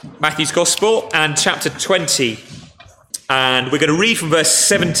Matthew's Gospel and chapter 20. And we're going to read from verse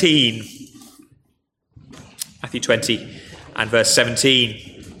 17. Matthew 20 and verse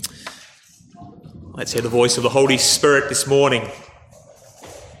 17. Let's hear the voice of the Holy Spirit this morning.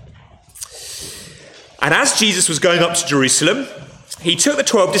 And as Jesus was going up to Jerusalem, he took the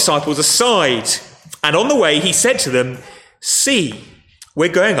 12 disciples aside, and on the way he said to them, "See, we're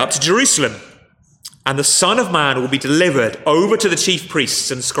going up to Jerusalem, and the Son of Man will be delivered over to the chief priests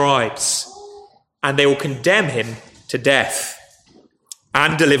and scribes, and they will condemn him to death,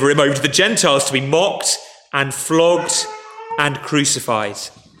 and deliver him over to the Gentiles to be mocked and flogged and crucified.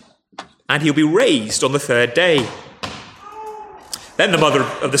 And he'll be raised on the third day." Then the mother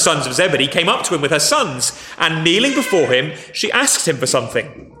of the sons of Zebedee came up to him with her sons, and kneeling before him, she asked him for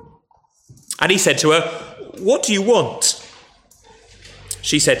something. And he said to her, "What do you want?"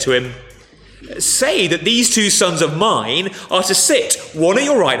 She said to him, "Say that these two sons of mine are to sit, one at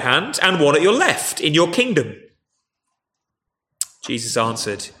your right hand and one at your left, in your kingdom." Jesus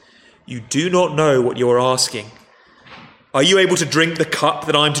answered, "You do not know what you are asking. Are you able to drink the cup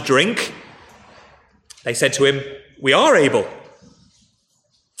that I am to drink?" They said to him, "We are able."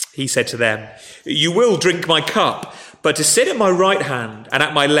 He said to them, "You will drink my cup, but to sit at my right hand and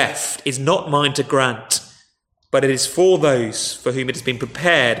at my left is not mine to grant, but it is for those for whom it has been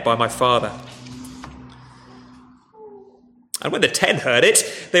prepared by my Father." And when the 10 heard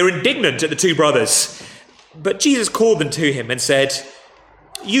it, they were indignant at the two brothers. But Jesus called them to him and said,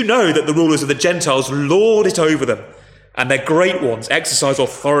 "You know that the rulers of the Gentiles lord it over them, and their great ones exercise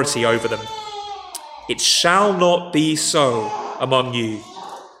authority over them. It shall not be so among you.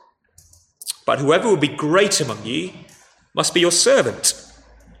 But whoever will be great among you must be your servant,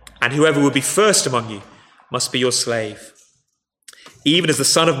 and whoever will be first among you must be your slave. Even as the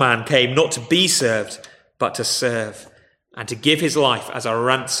Son of Man came not to be served, but to serve, and to give his life as a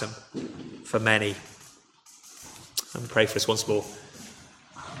ransom for many." Let me pray for us once more.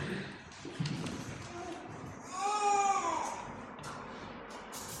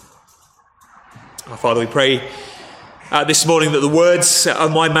 Our Father, we pray this morning that the words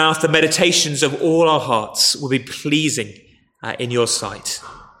of my mouth, the meditations of all our hearts will be pleasing in your sight.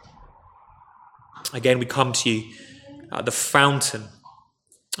 Again, we come to you, the fountain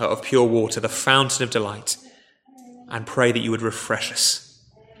of pure water, the fountain of delight, and pray that you would refresh us.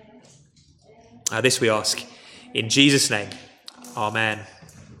 This we ask in Jesus' name. Amen.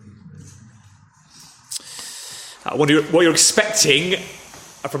 I wonder what you're expecting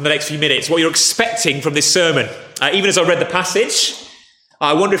from the next few minutes, what you're expecting from this sermon. Even as I read the passage,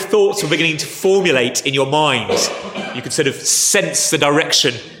 I wonder if thoughts were beginning to formulate in your mind. You could sort of sense the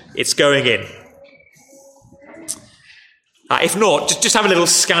direction it's going in. If not, just have a little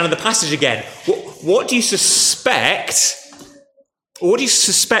scan of the passage again. What do you suspect, or what do you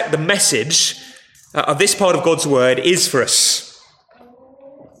suspect the message of this part of God's word is for us?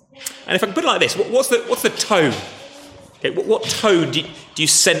 And if I can put it like this, what's the tone? Okay, what tone do you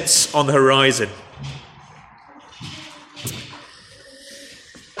sense on the horizon?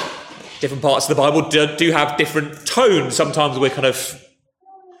 Different parts of the Bible do have different tones. Sometimes we're kind of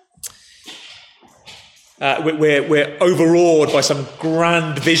we're overawed by some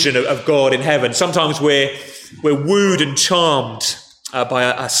grand vision of God in heaven. Sometimes we're wooed and charmed by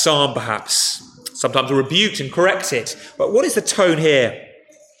a psalm, perhaps. Sometimes we're rebuked and corrected. But what is the tone here?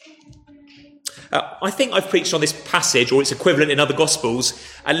 I think I've preached on this passage, or its equivalent in other Gospels,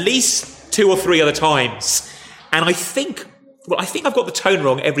 at least 2 or 3 other times. And I think I've got the tone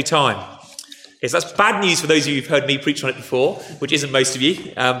wrong every time. Okay, so that's bad news for those of you who've heard me preach on it before, which isn't most of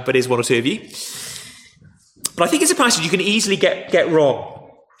you, but is 1 or 2 of you. But I think it's a passage you can easily get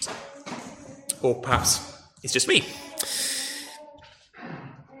wrong. Or perhaps it's just me.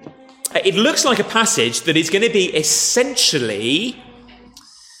 It looks like a passage that is going to be essentially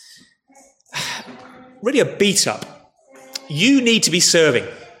really a beat up. You need to be serving.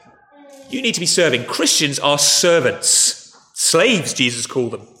 You need to be serving. Christians are servants. Slaves, Jesus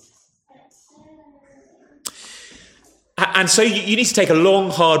called them. And so you need to take a long,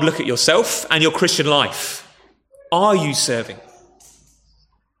 hard look at yourself and your Christian life. Are you serving?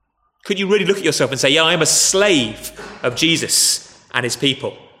 Could you really look at yourself and say, yeah, I am a slave of Jesus and his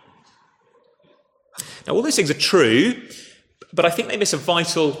people? Now, all those things are true, but I think they miss a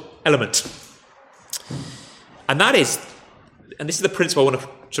vital element. And that is, and this is the principle I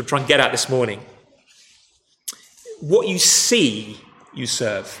want to try and get at this morning, what you see, you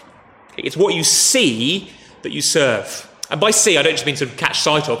serve. It's what you see that you serve. And by see, I don't just mean to catch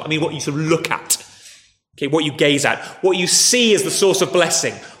sight of, I mean what you sort of look at. Okay, what you gaze at, what you see as the source of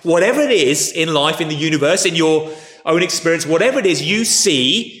blessing. Whatever it is in life, in the universe, in your own experience, whatever it is you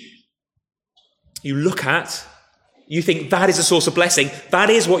see, you look at, you think that is a source of blessing, that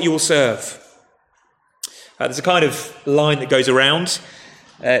is what you will serve. There's a kind of line that goes around,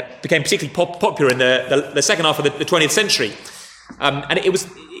 became particularly popular in the second half of the 20th century. And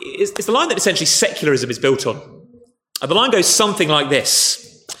it's the line that essentially secularism is built on. The line goes something like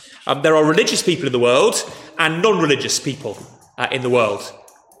this. There are religious people in the world and non-religious people in the world.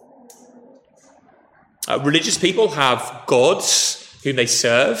 Religious people have gods whom they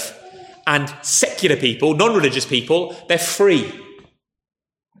serve, and secular people, non-religious people, they're free.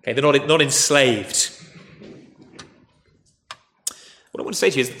 Okay, they're not enslaved. What I want to say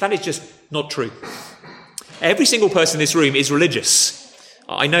to you is that is just not true. Every single person in this room is religious.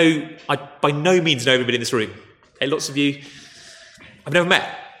 I by no means know everybody in this room. Okay, lots of you I've never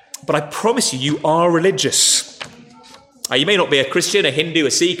met. But I promise you, you are religious. You may not be a Christian, a Hindu,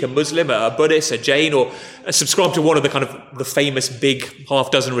 a Sikh, a Muslim, a Buddhist, a Jain, or subscribe to one of the famous big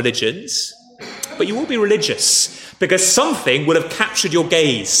half-dozen religions. But you will be religious because something will have captured your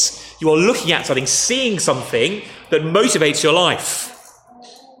gaze. You are looking at something, seeing something that motivates your life.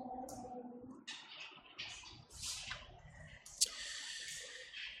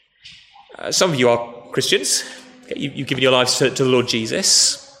 Some of you are Christians. You've given your lives to the Lord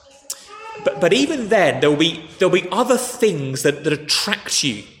Jesus. But even then, there'll be other things that attract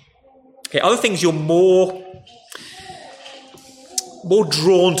you. Okay, other things you're more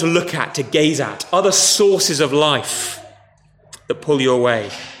drawn to look at, to gaze at. Other sources of life that pull you away.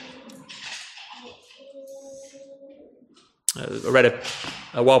 I read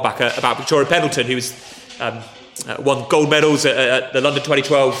a while back about Victoria Pendleton, who was won gold medals at the London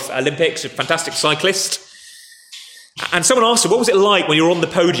 2012 Olympics, a fantastic cyclist. And someone asked her, what was it like when you were on the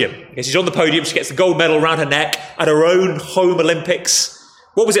podium? Okay, she's on the podium, she gets the gold medal around her neck at her own home Olympics.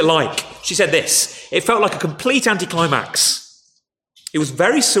 What was it like? She said this: it felt like a complete anticlimax. It was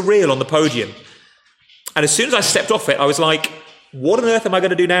very surreal on the podium. And as soon as I stepped off it, I was like, what on earth am I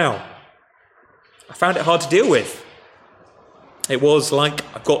going to do now? I found it hard to deal with. It was like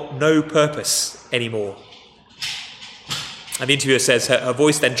I've got no purpose anymore. And the interviewer says her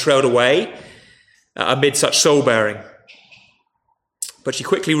voice then trailed away amid such soul-bearing. But she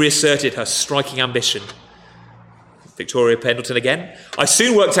quickly reasserted her striking ambition. Victoria Pendleton again. I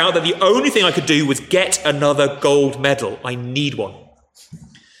soon worked out that the only thing I could do was get another gold medal. I need one.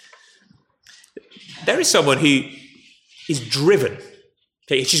 There is someone who is driven.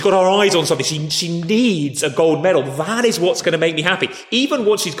 Okay, she's got her eyes on something. She needs a gold medal. That is what's going to make me happy. Even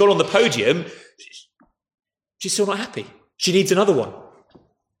once she's got on the podium, she's still not happy. She needs another one.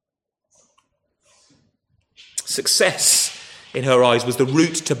 Success, in her eyes, was the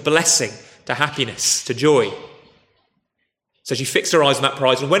route to blessing, to happiness, to joy. So she fixed her eyes on that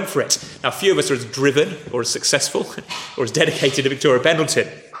prize and went for it. Now, few of us are as driven or as successful or as dedicated to Victoria Pendleton.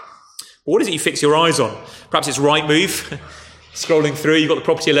 But what is it you fix your eyes on? Perhaps it's Rightmove. Scrolling through, you've got the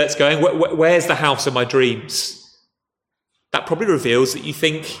property alerts going. Where's the house of my dreams? That probably reveals that you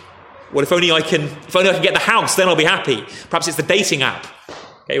think, well, if only I can get the house, then I'll be happy. Perhaps it's the dating app.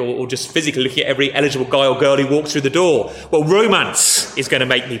 Okay, or just physically looking at every eligible guy or girl who walks through the door. Well, romance is going to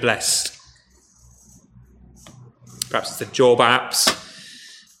make me blessed. Perhaps it's the job apps.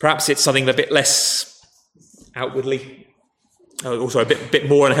 Perhaps it's something a bit less outwardly, also a bit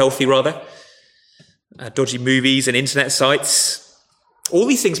more unhealthy rather. Dodgy movies and internet sites. All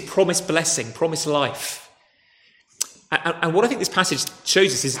these things promise blessing, promise life. And what I think this passage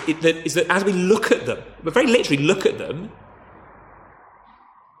shows us is that as we look at them, but very literally look at them,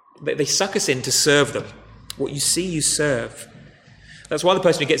 they suck us in to serve them. What you see, you serve. That's why the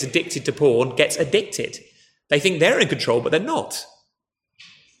person who gets addicted to porn gets addicted. They think they're in control, but they're not.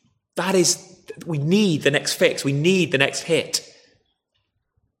 We need the next fix. We need the next hit.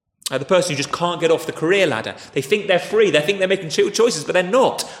 The person who just can't get off the career ladder. They think they're free. They think they're making choices, but they're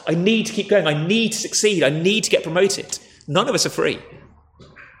not. I need to keep going. I need to succeed. I need to get promoted. None of us are free.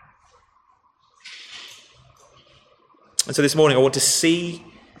 And so this morning I want to see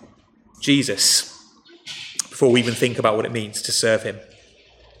Jesus before we even think about what it means to serve him.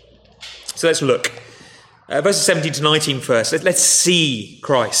 So let's look. Verses 17 to 19 first. Let's see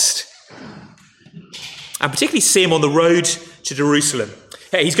Christ. And particularly see him on the road to Jerusalem.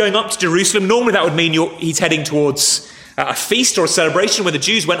 He's going up to Jerusalem. Normally that would mean he's heading towards a feast or a celebration when the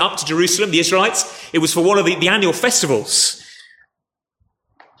Jews went up to Jerusalem, the Israelites. It was for one of the annual festivals.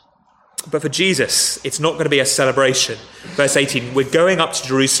 But for Jesus, it's not going to be a celebration. Verse 18, we're going up to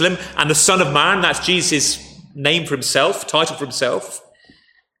Jerusalem, and the Son of Man, that's Jesus' name for himself, title for himself,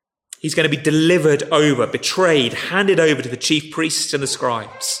 he's going to be delivered over, betrayed, handed over to the chief priests and the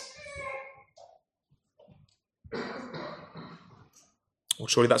scribes. Well,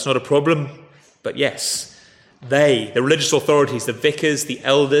 surely that's not a problem. But yes, they, the religious authorities, the vicars, the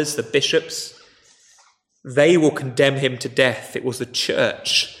elders, the bishops, they will condemn him to death. It was the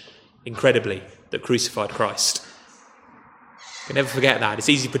church, incredibly, that crucified Christ. You can never forget that. It's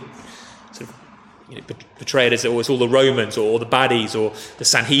easy to portray it as it's all the Romans or the baddies or the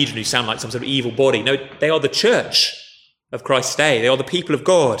Sanhedrin who sound like some sort of evil body. No, they are the church of Christ's day. They are the people of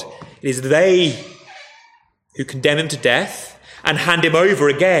God. It is they who condemn him to death and hand him over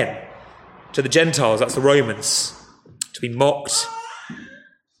again to the Gentiles, that's the Romans, to be mocked,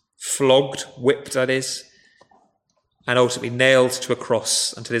 flogged, whipped, that is, and ultimately nailed to a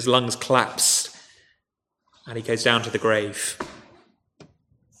cross until his lungs collapsed and he goes down to the grave.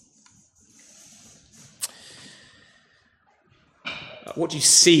 What do you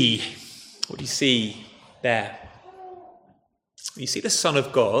see? What do you see there? You see the Son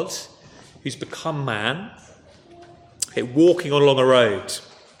of God who's become man, walking along a road.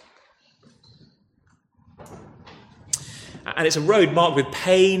 And it's a road marked with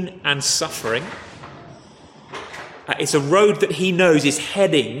pain and suffering. It's a road that he knows is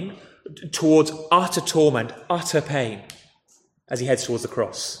heading towards utter torment, utter pain, as he heads towards the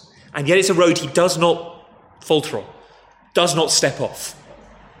cross. And yet it's a road he does not falter on, does not step off.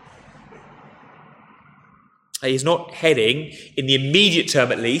 He's not heading, in the immediate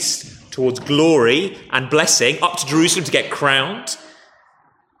term at least, towards glory and blessing, up to Jerusalem to get crowned.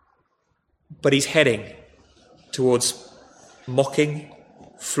 But he's heading towards mocking,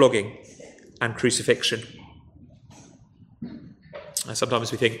 flogging, and crucifixion. And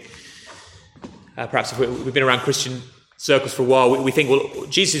sometimes we think, perhaps if we've been around Christian circles for a while, we think, well,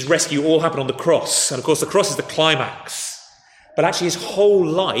 Jesus' rescue all happened on the cross. And of course, the cross is the climax. But actually, his whole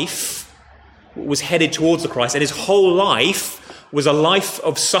life was headed towards the Christ, and his whole life was a life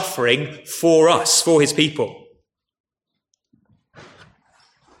of suffering for us, for his people.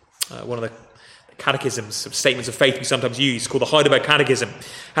 One of the catechisms, of statements of faith we sometimes use, called the Heidelberg Catechism,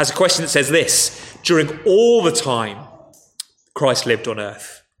 has a question that says this: during all the time Christ lived on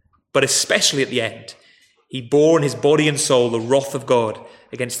earth, but especially at the end, he bore in his body and soul the wrath of God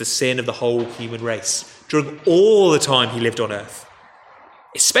against the sin of the whole human race. During all the time he lived on earth,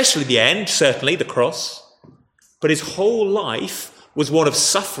 especially the end, certainly the cross, but his whole life was one of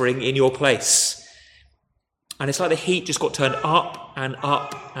suffering in your place. And it's like the heat just got turned up and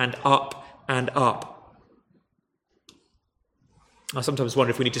up and up and up. I sometimes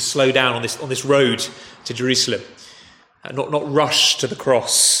wonder if we need to slow down on this road to Jerusalem, not rush to the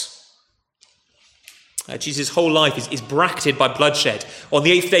cross. Jesus' whole life is bracketed by bloodshed. On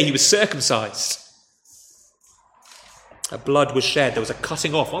the 8th day he was circumcised. Blood was shed. There was a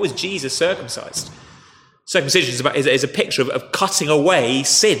cutting off. Why was Jesus circumcised? Circumcision is a picture of cutting away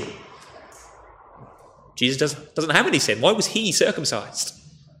sin. Jesus doesn't have any sin. Why was he circumcised?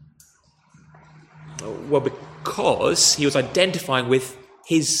 Well, because he was identifying with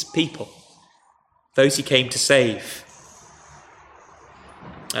his people, those he came to save.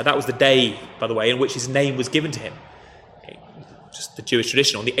 That was the day, by the way, in which his name was given to him. Just the Jewish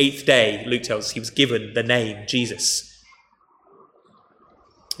tradition. On the 8th day, Luke tells us, he was given the name Jesus.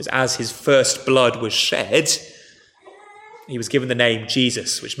 As his first blood was shed, he was given the name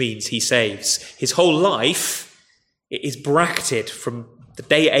Jesus, which means he saves. His whole life is bracketed from the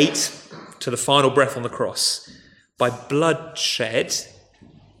day 8 to the final breath on the cross by blood shed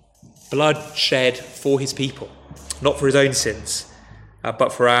for his people, not for his own sins,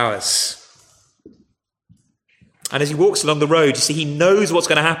 but for ours. And as he walks along the road, you see, he knows what's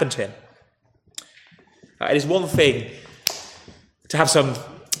going to happen to him. It is one thing to have some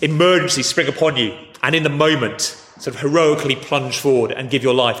emergency spring upon you and in the moment sort of heroically plunge forward and give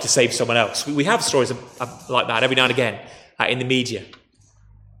your life to save someone else. We have stories like that every now and again in the media.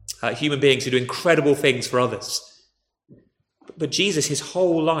 Human beings who do incredible things for others. But Jesus, his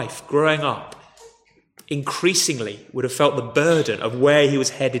whole life growing up, increasingly would have felt the burden of where he was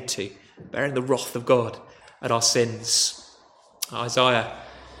headed to, bearing the wrath of God at our sins. In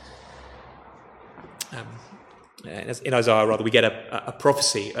Isaiah, we get a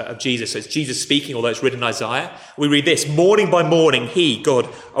prophecy of Jesus. So it's Jesus speaking, although it's written in Isaiah. We read this: morning by morning, he, God,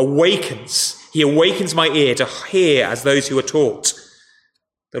 awakens. He awakens my ear to hear as those who are taught.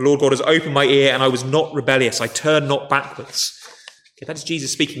 The Lord God has opened my ear, and I was not rebellious. I turned not backwards. Okay, that is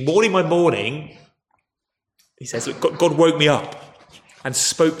Jesus speaking. Morning by morning, he says, look, God woke me up and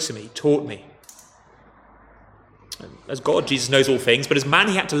spoke to me, taught me. As God, Jesus knows all things, but as man,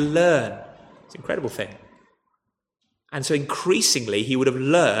 he had to learn. It's an incredible thing. And so increasingly, he would have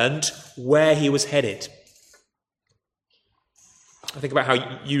learned where he was headed. I think about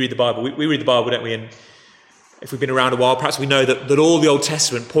how you read the Bible. We read the Bible, don't we? And If we've been around a while, perhaps we know that all the Old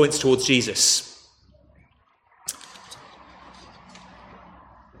Testament points towards Jesus.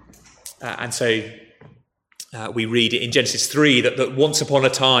 And so we read in Genesis 3 that once upon a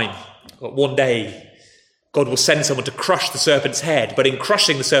time, one day, God will send someone to crush the serpent's head. But in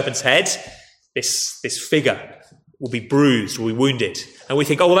crushing the serpent's head, this figure will be bruised, will be wounded. And we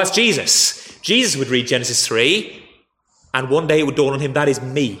think, oh, well, that's Jesus. Jesus would read Genesis 3, and one day it would dawn on him, that is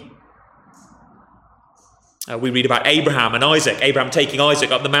me. We read about Abraham and Isaac, Abraham taking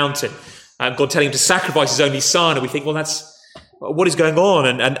Isaac up the mountain, and God telling him to sacrifice his only son. And we think, well, what is going on?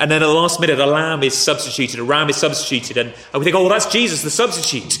 And then at the last minute, a ram is substituted, and we think, oh, well, that's Jesus, the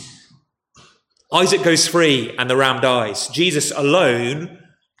substitute. Isaac goes free and the ram dies. Jesus alone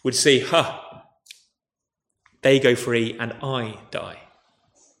would see, they go free and I die.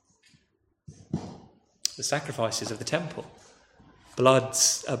 The sacrifices of the temple. Blood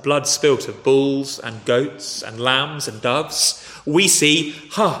spilt of bulls and goats and lambs and doves. We see,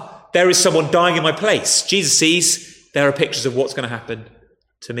 there is someone dying in my place. Jesus sees, there are pictures of what's going to happen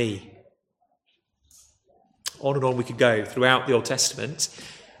to me. On and on we could go throughout the Old Testament,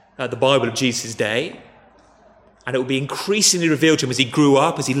 the Bible of Jesus' day, and it will be increasingly revealed to him as he grew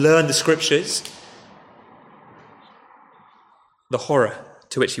up, as he learned the scriptures, the horror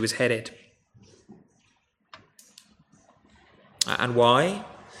to which he was headed. And why?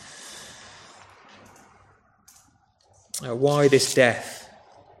 Why this death?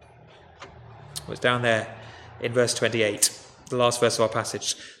 Well, it's down there in verse 28, the last verse of our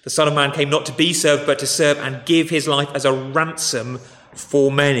passage. The Son of Man came not to be served, but to serve and give his life as a ransom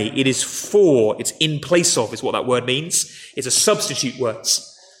for many. It is for, it's in place of, is what that word means. It's a substitute word.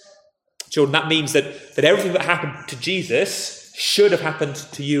 Children, that means that everything that happened to Jesus should have happened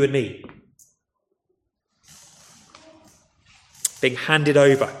to you and me. Being handed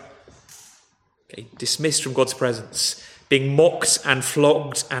over, dismissed from God's presence, being mocked and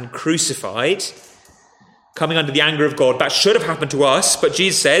flogged and crucified, coming under the anger of God. That should have happened to us, but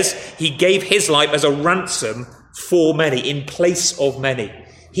Jesus says he gave his life as a ransom for many, in place of many.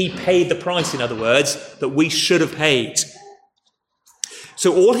 He paid the price, in other words, that we should have paid.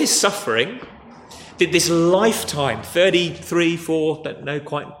 So all his suffering, did this lifetime, 33, 4, don't know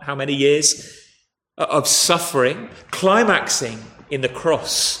quite how many years, of suffering, climaxing in the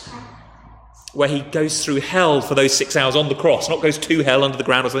cross, where he goes through hell for those 6 hours on the cross, not goes to hell under the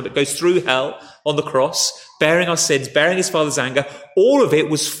ground or something, but goes through hell on the cross, bearing our sins, bearing his Father's anger. All of it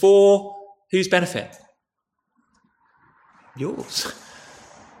was for whose benefit? Yours,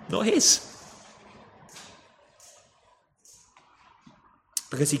 not his.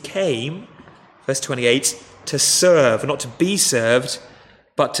 Because he came, verse 28, to serve, not to be served,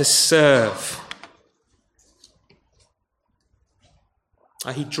 but to serve.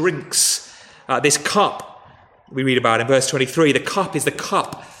 He drinks this cup we read about in verse 23. The cup is the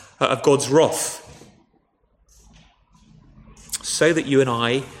cup of God's wrath, so that you and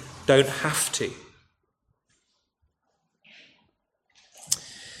I don't have to.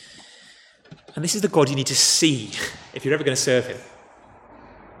 And this is the God you need to see if you're ever going to serve him.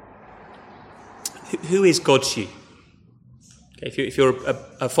 Who is God to you? Okay, if you're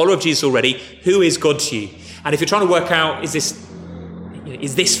a follower of Jesus already, who is God to you? And if you're trying to work out, is this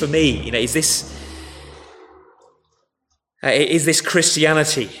for me? Is this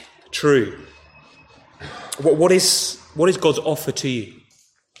Christianity true? What is God's offer to you?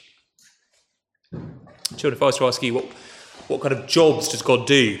 Children, if I was to ask you, what kind of jobs does God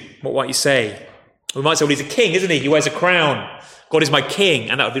do? What might you say? We might say, well, he's a king, isn't he? He wears a crown. God is my king,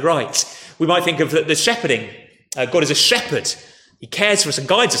 and that would be right. We might think of the shepherding. God is a shepherd. He cares for us and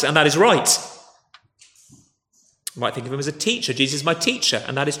guides us, and that is right. We might think of him as a teacher. Jesus is my teacher,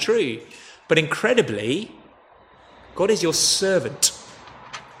 and that is true. But incredibly, God is your servant.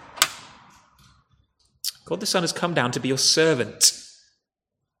 God the Son has come down to be your servant.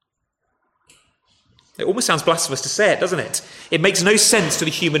 It almost sounds blasphemous to say it, doesn't it? It makes no sense to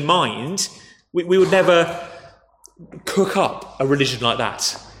the human mind. We would never cook up a religion like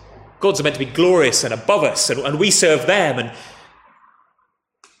that. Gods are meant to be glorious and above us, and we serve them.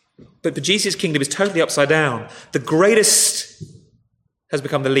 But Jesus' kingdom is totally upside down. The greatest has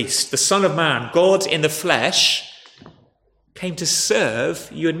become the least. The Son of Man, God in the flesh, came to serve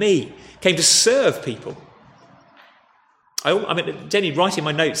you and me, came to serve people. I mean, Jenny, writing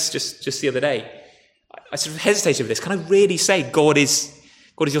my notes just the other day, I sort of hesitated with this. Can I really say God is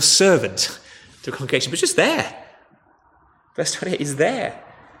your servant to a congregation? But it's just there. Verse 28 is there.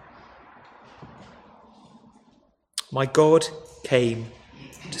 My God came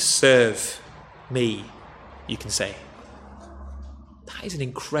to serve me, you can say. That is an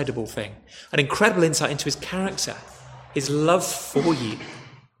incredible thing. An incredible insight into his character, his love for you,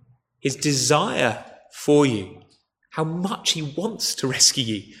 his desire for you, how much he wants to rescue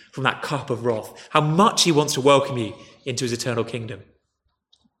you from that cup of wrath, how much he wants to welcome you into his eternal kingdom.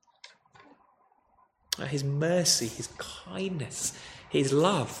 His mercy, his kindness, his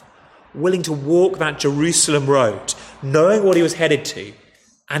love, willing to walk that Jerusalem road, knowing what he was headed to,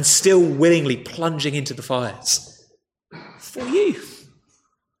 and still willingly plunging into the fires for you.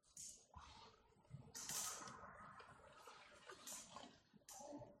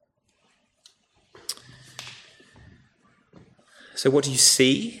 So what do you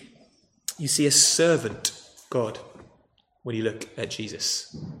see? You see a servant God when you look at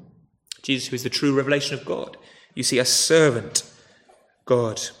Jesus. Jesus, who is the true revelation of God. You see a servant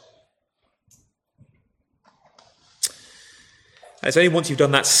God. And it's only once you've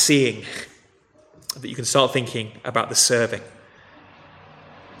done that seeing that you can start thinking about the serving.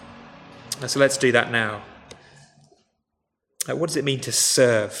 So let's do that now. What does it mean to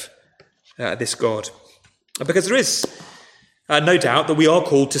serve this God? Because there is no doubt that we are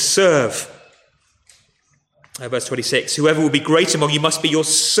called to serve. Verse 26, whoever will be great among you must be your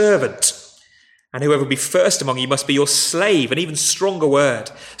servant, and whoever will be first among you must be your slave. An even stronger word.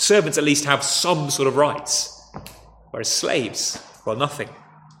 Servants at least have some sort of rights, whereas slaves, well, nothing.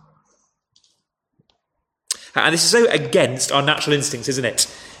 And this is so against our natural instincts, isn't it?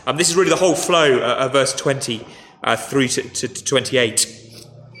 This is really the whole flow of verse 20 through to 28.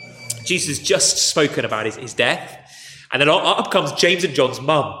 Jesus has just spoken about his death, and then up comes James and John's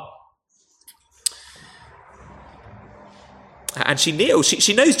mum. And she kneels.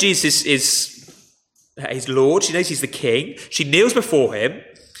 She knows Jesus is Lord. She knows he's the king. She kneels before him.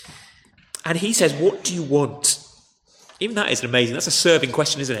 And he says, what do you want? Even that is amazing. That's a serving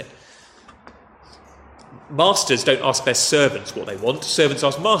question, isn't it? Masters don't ask their servants what they want. Servants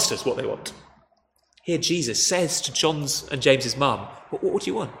ask masters what they want. Here Jesus says to John's and James's mum, what do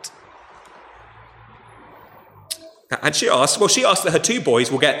you want? And she asked that her two boys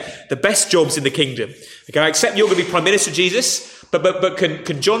will get the best jobs in the kingdom. Okay, I accept you're going to be Prime Minister, Jesus, but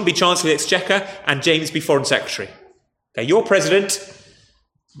can John be Chancellor of the Exchequer and James be Foreign Secretary? Okay, you're President,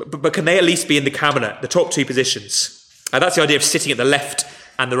 but can they at least be in the cabinet, the top two positions? That's the idea of sitting at the left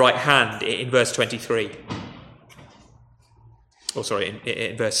and the right hand in verse 23. Oh, sorry,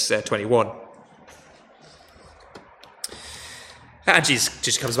 in verse 21. And Jesus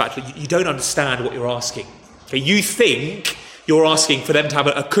just comes back to you don't understand what you're asking. Okay, you think you're asking for them to have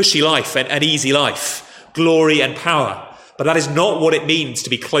a cushy life, an easy life, glory and power. But that is not what it means to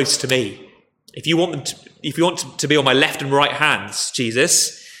be close to me. If you want to be on my left and right hands,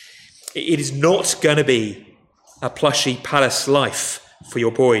 Jesus, it is not going to be a plushy palace life for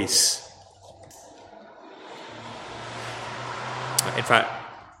your boys. In fact,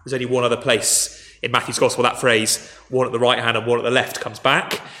 there's only one other place in Matthew's Gospel that phrase, one at the right hand and one at the left, comes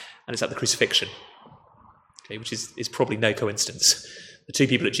back, and it's at the crucifixion. Okay, which is probably no coincidence. The two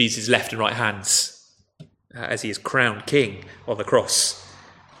people at Jesus' left and right hands, as he is crowned king on the cross,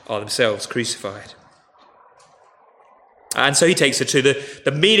 are themselves crucified. And so he takes her to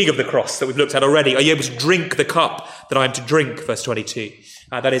the meaning of the cross that we've looked at already. Are you able to drink the cup that I am to drink? Verse 22.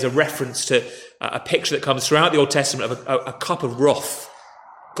 That is a reference to a picture that comes throughout the Old Testament of a cup of wrath,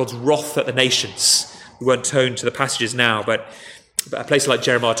 God's wrath at the nations. We won't turn to the passages now, but a place like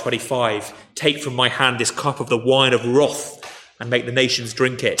Jeremiah 25, take from my hand this cup of the wine of wrath and make the nations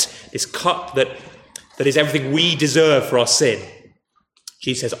drink it. This cup that is everything we deserve for our sin.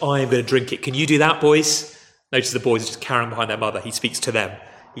 Jesus says, I am going to drink it. Can you do that, boys? Notice the boys are just carrying behind their mother. He speaks to them.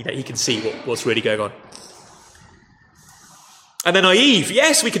 He can see what's really going on. And they're naive.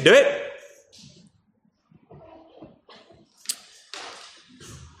 Yes, we can do it.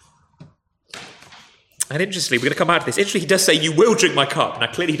 And interestingly, we're going to come out of this. Interestingly, he does say, you will drink my cup.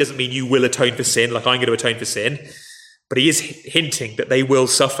 Now, clearly he doesn't mean you will atone for sin, like I'm going to atone for sin. But he is hinting that they will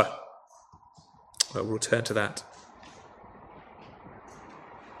suffer. Well, we'll return to that.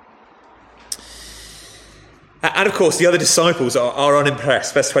 And of course, the other disciples are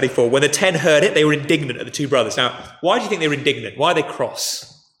unimpressed. Verse 24, when the 10 heard it, they were indignant at the two brothers. Now, why do you think they were indignant? Why are they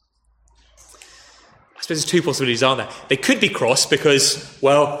cross? I suppose there's two possibilities, aren't there? They could be cross because,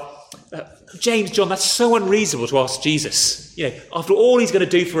 James, John, that's so unreasonable to ask Jesus. You know, after all he's going to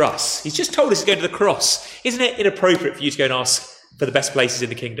do for us, he's just told us to go to the cross. Isn't it inappropriate for you to go and ask for the best places in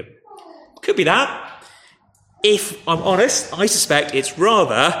the kingdom? Could be that. If I'm honest, I suspect it's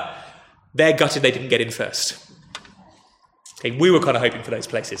rather they're gutted they didn't get in first. Okay, we were kind of hoping for those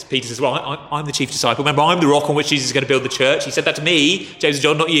places. Peter says, well, I'm the chief disciple. Remember, I'm the rock on which Jesus is going to build the church. He said that to me, James and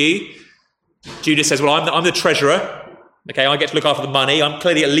John, not you. Judas says, well, I'm the treasurer. Okay, I get to look after the money. I'm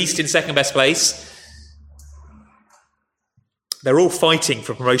clearly at least in second best place. They're all fighting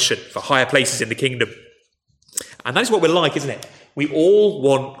for promotion, for higher places in the kingdom. And that is what we're like, isn't it? We all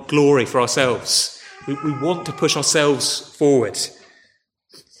want glory for ourselves. We want to push ourselves forward.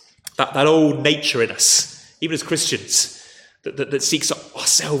 That old nature in us, even as Christians, that seeks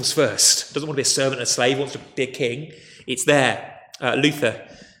ourselves first, doesn't want to be a servant and a slave, wants to be a king. It's there. Luther,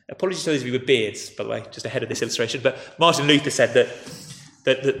 apologies to those of you with beards, by the way, just ahead of this illustration, but Martin Luther said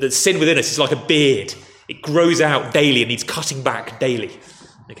that the sin within us is like a beard. It grows out daily and needs cutting back daily.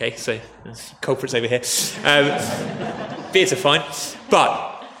 Okay, so culprits over here. Beards are fine.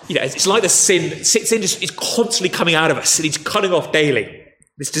 But, it's like the sin. Sin just is constantly coming out of us. It needs cutting off daily.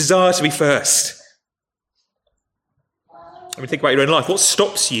 This desire to be first. I mean, think about your own life. What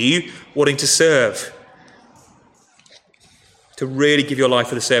stops you wanting to serve? To really give your life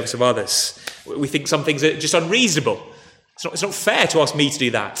for the service of others? We think some things are just unreasonable. It's not fair to ask me to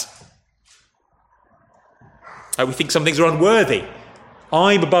do that. We think some things are unworthy.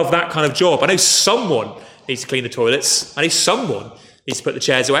 I'm above that kind of job. I know someone needs to clean the toilets. I know someone needs to put the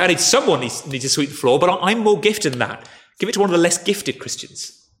chairs away. I know someone needs to sweep the floor, but I'm more gifted than that. Give it to one of the less gifted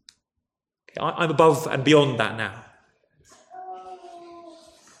Christians. Okay, I'm above and beyond that now.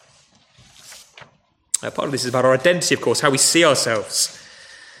 Part of this is about our identity, of course, how we see ourselves.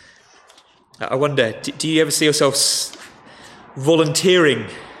 I wonder, do you ever see yourselves volunteering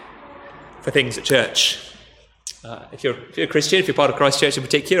for things at church? If you're a Christian, if you're part of Christ Church in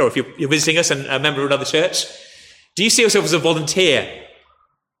particular, or if you're visiting us and a member of another church, do you see yourself as a volunteer? I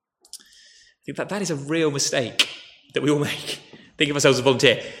think that is a real mistake that we all make. Think of ourselves as a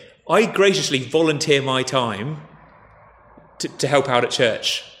volunteer. I graciously volunteer my time to help out at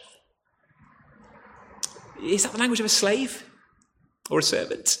church. Is that the language of a slave or a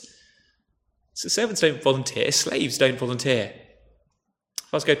servant? So servants don't volunteer, slaves don't volunteer.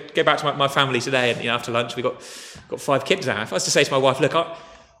 If I was to go back to my family today, and after lunch we've got 5 kids now. If I was to say to my wife, look, I'm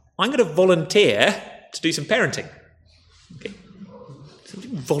going to volunteer to do some parenting. Okay.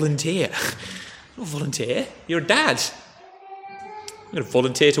 Volunteer? Not volunteer. You're a dad. I'm going to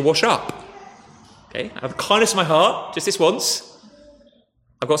volunteer to wash up. Okay. I have the kindness of my heart, just this once.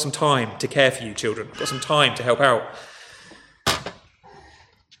 I've got some time to care for you, children. I've got some time to help out.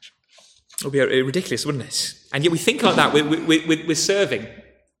 It would be ridiculous, wouldn't it? And yet we think like that with serving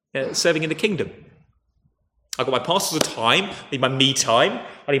in the kingdom. I've got my parcels of time, I need my me time,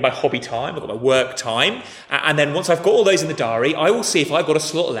 I need my hobby time, I've got my work time, and then once I've got all those in the diary, I will see if I've got a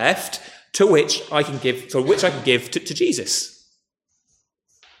slot left to which I can give to Jesus.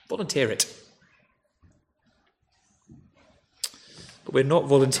 Volunteer it. But we're not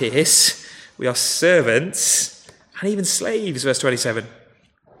volunteers, we are servants and even slaves, verse 27.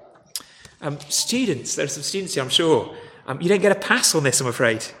 Students, there are some students here, I'm sure. You don't get a pass on this, I'm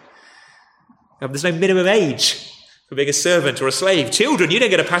afraid. There's no minimum age for being a servant or a slave. Children, you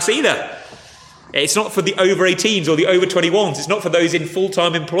don't get a pass either. It's not for the over 18s or the over 21s. It's not for those in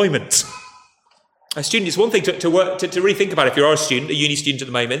full-time employment. A student is one thing to really think about if you are a student, a uni student at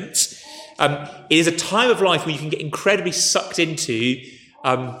the moment. It is a time of life where you can get incredibly sucked into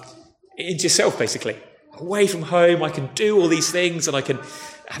yourself, basically. Away from home, I can do all these things and I can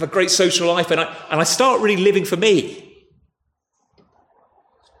have a great social life and I start really living for me.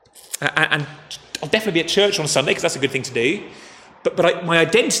 And I'll definitely be at church on Sunday because that's a good thing to do. But my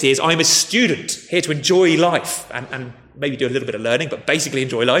identity is I'm a student here to enjoy life and maybe do a little bit of learning, but basically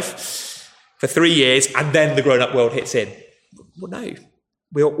enjoy life for 3 years and then the grown-up world hits in. Well, no.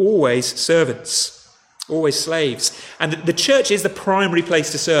 We are always servants, always slaves. And the church is the primary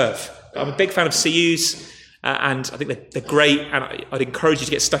place to serve. I'm a big fan of CUs, and I think they're great, and I'd encourage you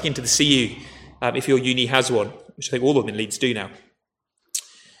to get stuck into the CU if your uni has one, which I think all of them in Leeds do now.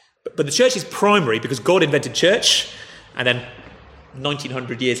 But the church is primary because God invented church, and then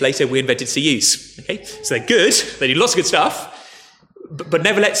 1900 years later we invented CUs. Okay, so they're good, they do lots of good stuff, but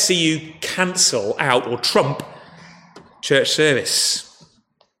never let CU cancel out or trump church service.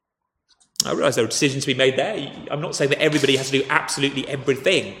 I realise there are decisions to be made there. I'm not saying that everybody has to do absolutely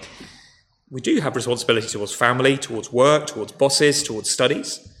everything. We do have responsibility towards family, towards work, towards bosses, towards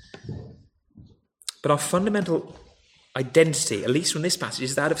studies. But our fundamental identity, at least from this passage,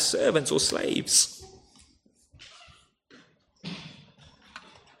 is that of servants or slaves.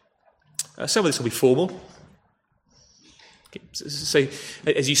 Some of this will be formal. So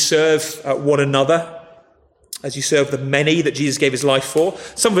as you serve one another, as you serve the many that Jesus gave his life for,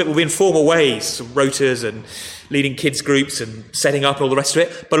 some of it will be in formal ways, some rotas and leading kids groups and setting up and all the rest of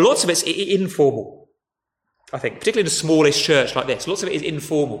it. But lots of it's informal, I think, particularly in a smallish church like this. Lots of it is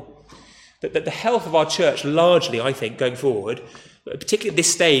informal. that the health of our church largely, I think, going forward, particularly at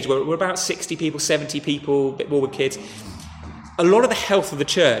this stage where we're about 60 people, 70 people, a bit more with kids, a lot of the health of the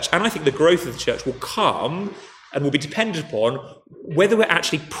church, and I think the growth of the church, will come and will be dependent upon whether we're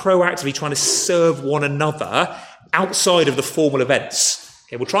actually proactively trying to serve one another outside of the formal events.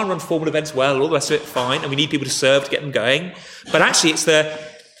 Okay, we'll try and run formal events well, all the rest of it fine, and we need people to serve to get them going. But actually, it's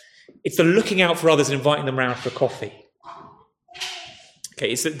the looking out for others and inviting them round for a coffee.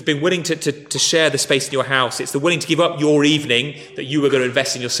 Okay, it's being willing to share the space in your house. It's the willing to give up your evening that you were going to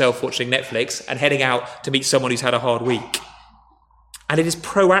invest in yourself watching Netflix and heading out to meet someone who's had a hard week. And it is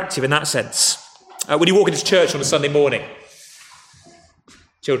proactive in that sense. When you walk into church on a Sunday morning,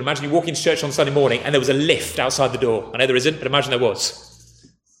 children, imagine you walk into church on Sunday morning and there was a lift outside the door. I know there isn't, but imagine there was.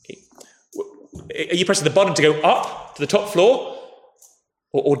 Are you pressing the button to go up to the top floor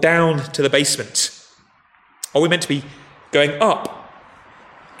or down to the basement? Are we meant to be going up,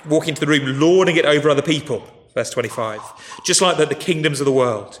 walking into the room, lording it over other people? Verse 25. Just like the kingdoms of the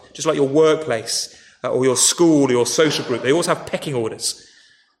world, just like your workplace or your school or your social group, they also have pecking orders.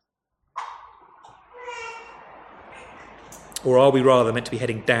 Or are we rather meant to be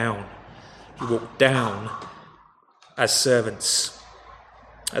heading down? You walk down as servants.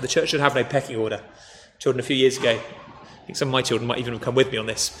 The church should have no pecking order. Children, a few years ago, I think some of my children might even have come with me on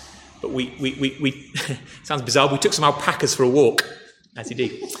this, but we sounds bizarre, we took some alpacas for a walk, as you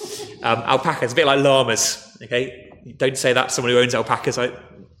do. Alpacas, a bit like llamas, okay? Don't say that to someone who owns alpacas.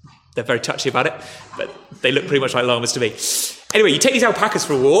 They're very touchy about it, but they look pretty much like llamas to me. Anyway, you take these alpacas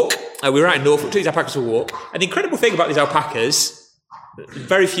for a walk. We were out in Norfolk, took these alpacas for a walk, and the incredible thing about these alpacas,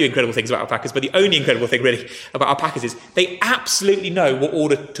 very few incredible things about alpacas, but the only incredible thing really about alpacas is they absolutely know what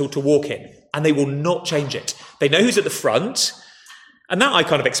order to walk in, and they will not change it. They know who's at the front, and that I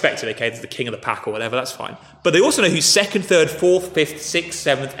kind of expected, okay, there's the king of the pack or whatever, that's fine. But they also know who's second, third, fourth, fifth, sixth,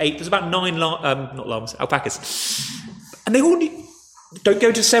 seventh, eighth. There's about 9 not llamas, alpacas. And they all don't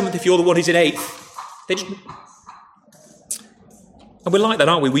go to seventh if you're the one who's in eighth. They just... And we're like that,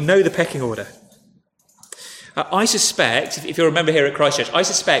 aren't we? We know the pecking order. I suspect, if you're a member here at Christ Church, I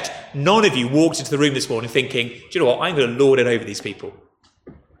suspect none of you walked into the room this morning thinking, do you know what, I'm going to lord it over these people.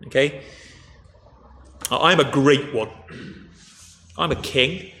 Okay? I'm a great one. I'm a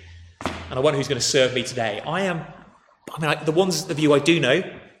king, and I wonder who's going to serve me today. The ones of you I do know,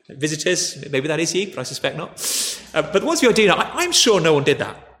 visitors, maybe that is you, but I suspect not. But the ones of you I do know, I'm sure no one did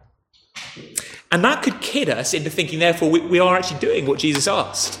that. And that could kid us into thinking, therefore, we are actually doing what Jesus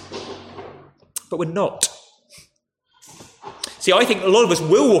asked. But we're not. See, I think a lot of us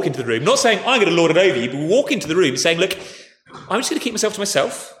will walk into the room, not saying, I'm going to lord it over you, but we'll walk into the room saying, look, I'm just going to keep myself to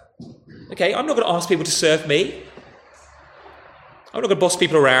myself. Okay, I'm not going to ask people to serve me. I'm not going to boss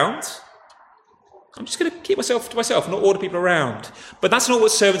people around. I'm just going to keep myself to myself, not order people around. But that's not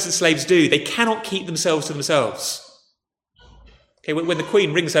what servants and slaves do. They cannot keep themselves to themselves. Okay, when the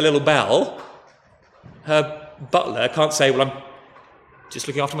Queen rings her little bell, her butler can't say, well, I'm just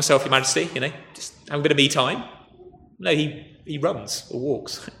looking after myself, Your Majesty, just having a bit of me time. No, he runs or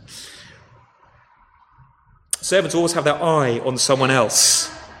walks. Servants always have their eye on someone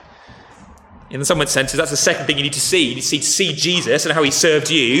else. In some senses, that's the second thing you need to see. You need to see Jesus and how he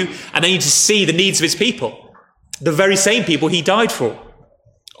served you, and then you need to see the needs of his people. The very same people he died for.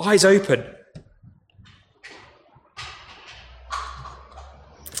 Eyes open.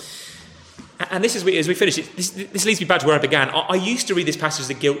 And this is, as we finish, this leads me back to where I began. I used to read this passage as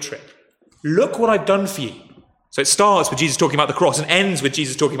a guilt trip. Look what I've done for you. So it starts with Jesus talking about the cross and ends with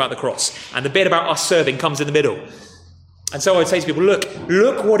Jesus talking about the cross. And the bit about us serving comes in the middle. And so I would say to people, look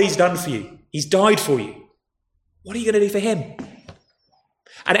what he's done for you. He's died for you. What are you going to do for him?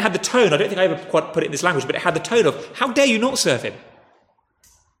 And it had the tone, I don't think I ever quite put it in this language, but it had the tone of, how dare you not serve him?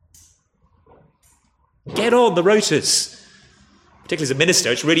 Get on the rotas. Particularly as a minister,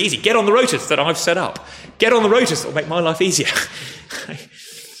 it's really easy. Get on the rotas that I've set up. Get on the rotas that will make my life easier.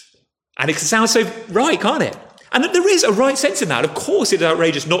 And it sounds so right, can't it? And there is a right sense in that. Of course it is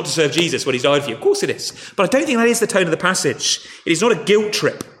outrageous not to serve Jesus when he's died for you. Of course it is. But I don't think that is the tone of the passage. It is not a guilt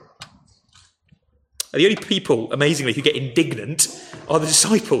trip. The only people, amazingly, who get indignant are the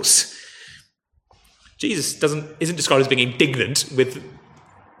disciples. Jesus isn't described as being indignant with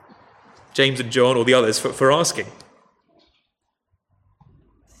James and John or the others for asking.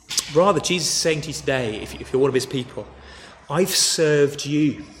 Rather, Jesus is saying to you today, if you're one of his people, I've served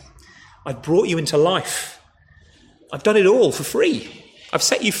you. I've brought you into life. I've done it all for free. I've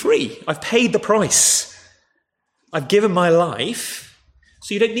set you free. I've paid the price. I've given my life,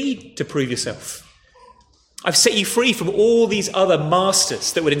 so you don't need to prove yourself. I've set you free from all these other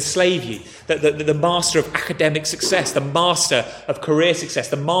masters that would enslave you. The master of academic success, the master of career success,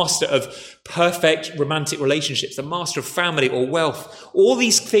 the master of perfect romantic relationships, the master of family or wealth. All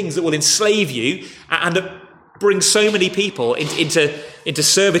these things that will enslave you and that bring so many people into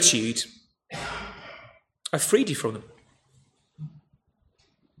servitude. I've freed you from them.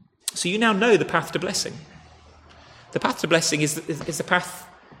 So you now know the path to blessing. The path to blessing is the path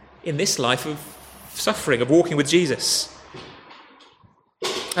in this life of suffering, of walking with Jesus.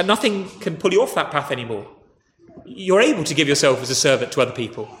 And nothing can pull you off that path anymore. You're able to give yourself as a servant to other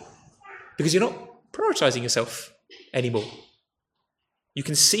people because you're not prioritizing yourself anymore. You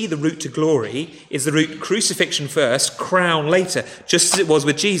can see the route to glory is the route crucifixion first, crown later, just as it was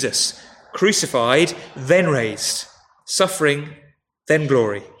with Jesus. Crucified, then raised. Suffering, then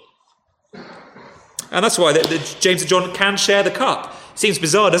glory. And that's why James and John can share the cup. Seems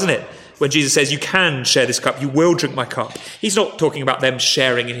bizarre, doesn't it? When Jesus says, you can share this cup, you will drink my cup. He's not talking about them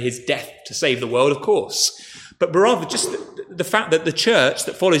sharing in his death to save the world, of course. But rather just the fact that the church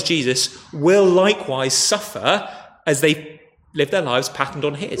that follows Jesus will likewise suffer as they live their lives patterned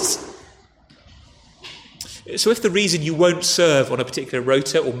on his. So if the reason you won't serve on a particular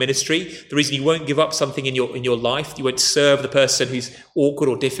rota or ministry, the reason you won't give up something in your life, you won't serve the person who's awkward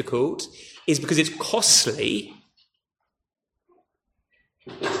or difficult, is because it's costly,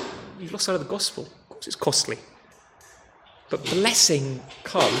 you've lost sight of the gospel. Of course it's costly. But blessing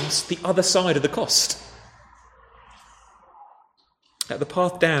comes the other side of the cost. The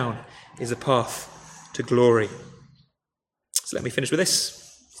path down is the path to glory. So let me finish with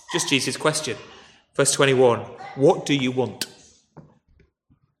this. Just Jesus' question. Verse 21. What do you want?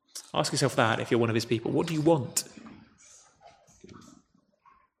 Ask yourself that if you're one of his people. What do you want?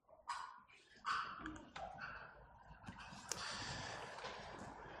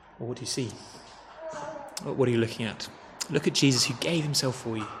 Or what do you see? What are you looking at? Look at Jesus who gave himself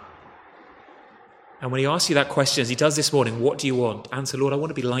for you. And when he asks you that question, as he does this morning, what do you want? Answer, Lord, I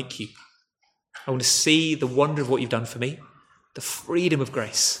want to be like you. I want to see the wonder of what you've done for me, the freedom of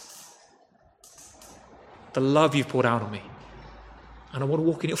grace, the love you've poured out on me. And I want to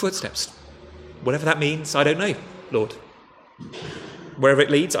walk in your footsteps. Whatever that means, I don't know, Lord. Wherever it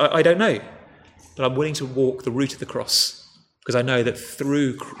leads, I don't know. But I'm willing to walk the route of the cross because I know that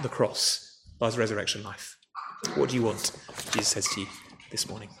through the cross lies resurrection life. What do you want? Jesus says to you this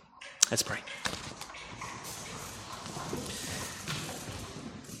morning. Let's pray.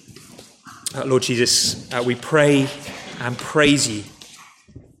 Lord Jesus, we pray and praise you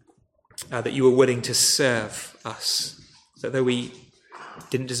that you were willing to serve us, that though we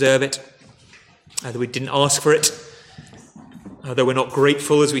didn't deserve it, that we didn't ask for it, though we're not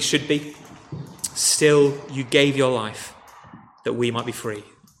grateful as we should be, still you gave your life that we might be free.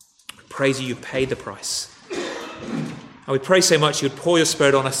 We praise you paid the price. And we pray so much you would pour your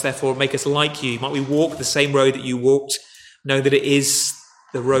Spirit on us, therefore make us like you. Might we walk the same road that you walked, know that it is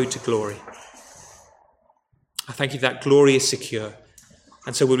the road to glory. I thank you that glory is secure.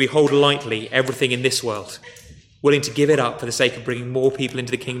 And so would we hold lightly everything in this world, willing to give it up for the sake of bringing more people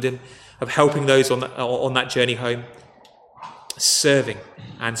into the kingdom, of helping those on that journey home, serving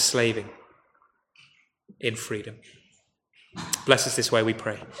and slaving in freedom. Bless us this way, we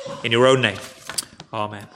pray. In your own name. Amen.